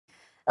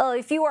Well,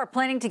 if you are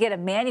planning to get a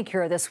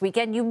manicure this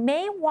weekend, you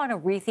may want to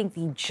rethink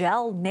the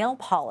gel nail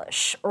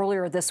polish.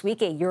 Earlier this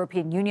week, a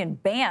European Union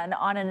ban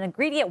on an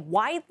ingredient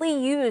widely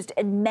used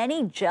in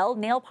many gel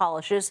nail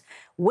polishes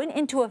went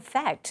into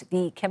effect.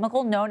 The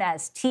chemical known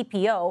as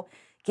TPO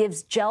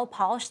gives gel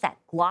polish that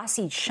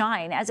glossy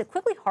shine as it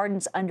quickly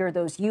hardens under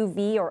those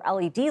UV or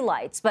LED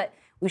lights. But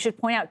we should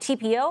point out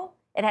TPO,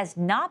 it has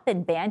not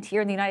been banned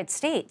here in the United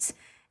States.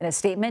 In a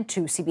statement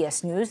to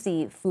CBS News,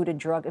 the Food and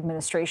Drug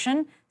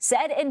Administration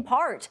said in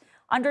part,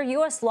 under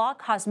U.S. law,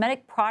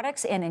 cosmetic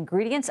products and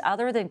ingredients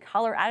other than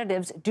color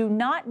additives do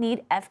not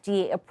need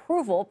FDA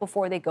approval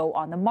before they go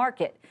on the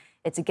market.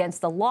 It's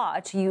against the law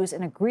to use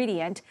an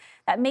ingredient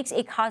that makes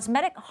a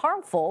cosmetic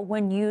harmful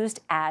when used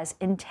as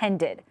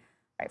intended.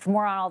 All right, for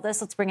more on all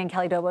this, let's bring in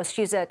Kelly Dobos.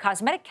 She's a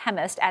cosmetic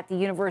chemist at the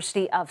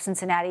University of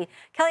Cincinnati.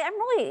 Kelly, I'm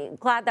really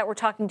glad that we're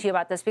talking to you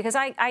about this because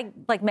I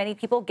like many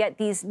people, get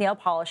these nail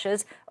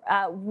polishes.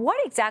 What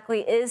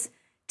exactly is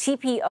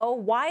TPO?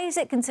 Why is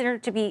it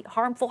considered to be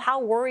harmful?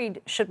 How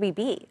worried should we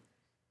be?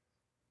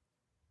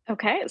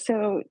 Okay,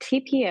 so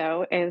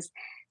TPO is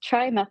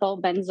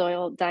trimethyl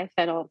benzoyl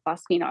diphenyl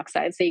phosphine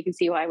oxide. So you can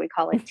see why we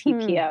call it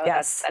TPO. That's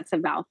Yes. that's a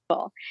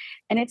mouthful,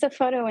 and it's a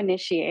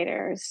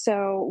photoinitiator.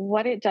 So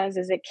what it does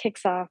is it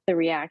kicks off the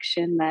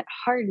reaction that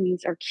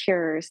hardens or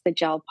cures the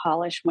gel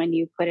polish when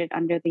you put it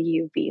under the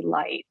UV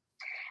light,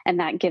 and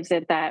that gives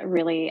it that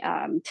really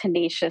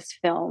tenacious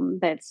film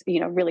that's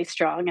really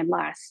strong and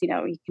lasts.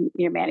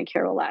 Your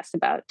manicure will last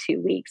about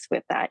 2 weeks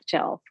with that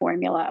gel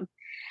formula.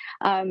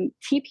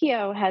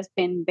 TPO has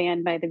been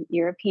banned by the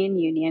European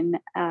Union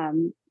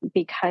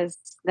because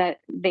that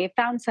they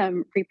found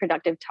some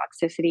reproductive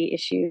toxicity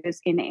issues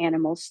in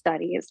animal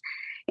studies.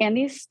 And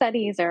these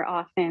studies are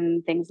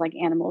often things like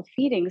animal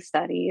feeding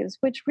studies,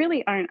 which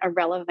really aren't a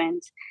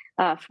relevant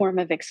form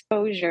of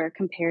exposure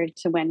compared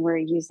to when we're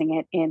using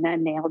it in a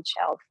nail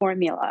gel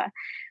formula.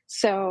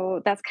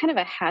 So that's kind of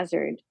a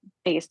hazard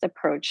based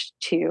approach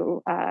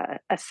to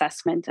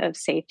assessment of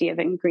safety of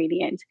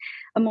ingredient.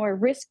 A more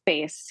risk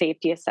based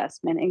safety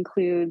assessment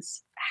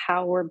includes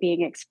how we're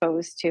being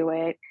exposed to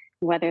it,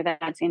 whether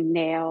that's in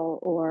nail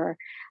or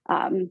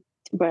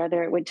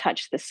whether it would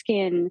touch the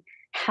skin,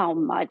 how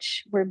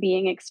much we're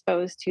being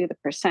exposed to, the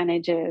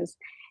percentages.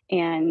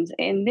 And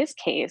in this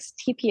case,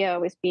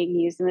 TPO is being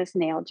used in this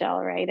nail gel,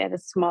 right, at a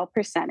small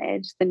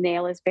percentage. The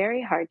nail is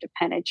very hard to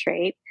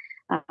penetrate.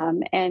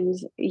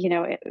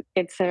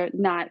 It's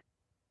not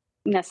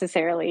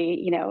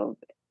necessarily,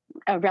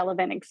 a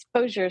relevant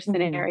exposure Mhm.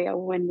 scenario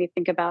when we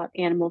think about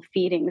animal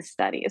feeding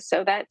studies.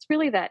 So that's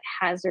really that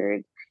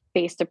hazard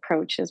based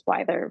approach is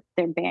why they're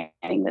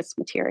banning this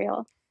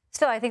material.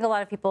 Still, I think a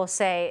lot of people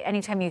say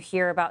anytime you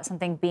hear about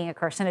something being a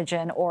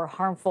carcinogen or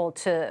harmful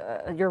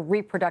to your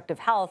reproductive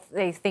health,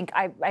 they think,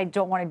 I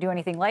don't want to do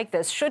anything like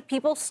this. Should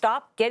people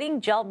stop getting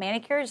gel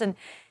manicures? And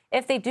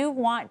if they do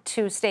want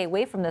to stay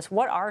away from this,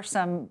 what are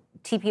some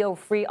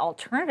TPO-free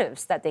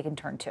alternatives that they can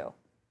turn to?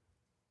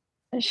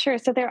 Sure.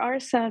 So there are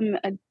some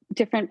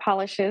different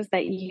polishes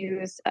that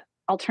use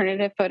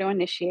alternative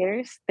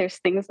photoinitiators. There's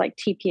things like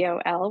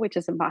TPOL, which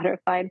is a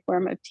modified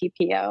form of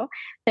TPO.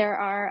 There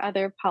are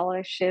other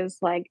polishes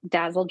like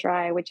Dazzle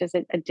Dry, which is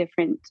a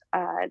different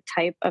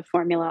type of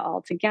formula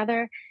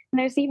altogether. And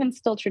there's even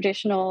still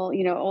traditional,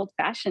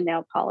 old-fashioned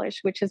nail polish,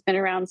 which has been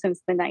around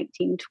since the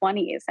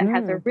 1920s and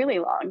has a Mm. really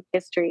long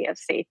history of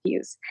safe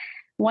use.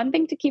 One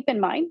thing to keep in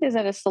mind is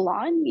at a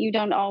salon, you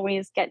don't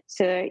always get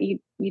to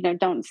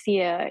don't see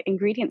a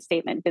ingredient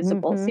statement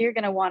visible. So Hmm. you're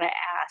going to want to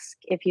ask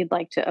if you'd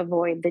like to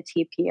avoid the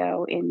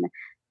TPO in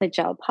the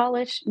gel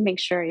polish. Make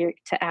sure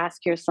to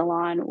ask your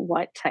salon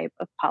what type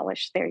of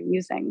polish they're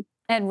using.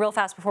 And real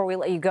fast before we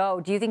let you go,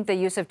 do you think the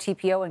use of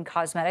TPO in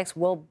cosmetics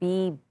will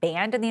be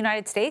banned in the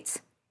United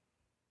States?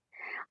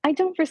 I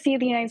don't foresee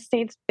the United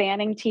States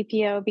banning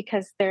TPO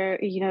because they're,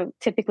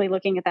 typically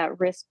looking at that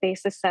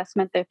risk-based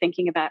assessment. They're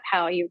thinking about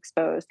how you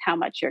exposed, how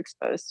much you're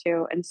exposed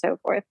to, and so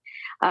forth.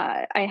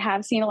 I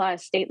have seen a lot of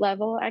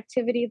state-level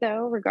activity,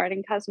 though,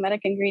 regarding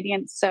cosmetic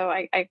ingredients. So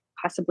I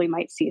possibly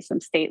might see some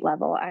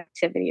state-level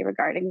activity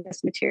regarding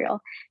this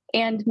material.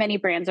 And many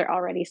brands are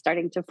already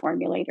starting to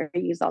formulate or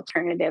use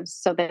alternatives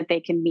so that they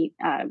can meet,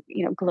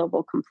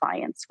 global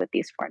compliance with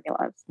these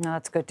formulas. No,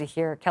 that's good to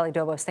hear. Kelly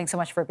Dobos, thanks so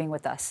much for being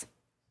with us.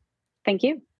 Thank you.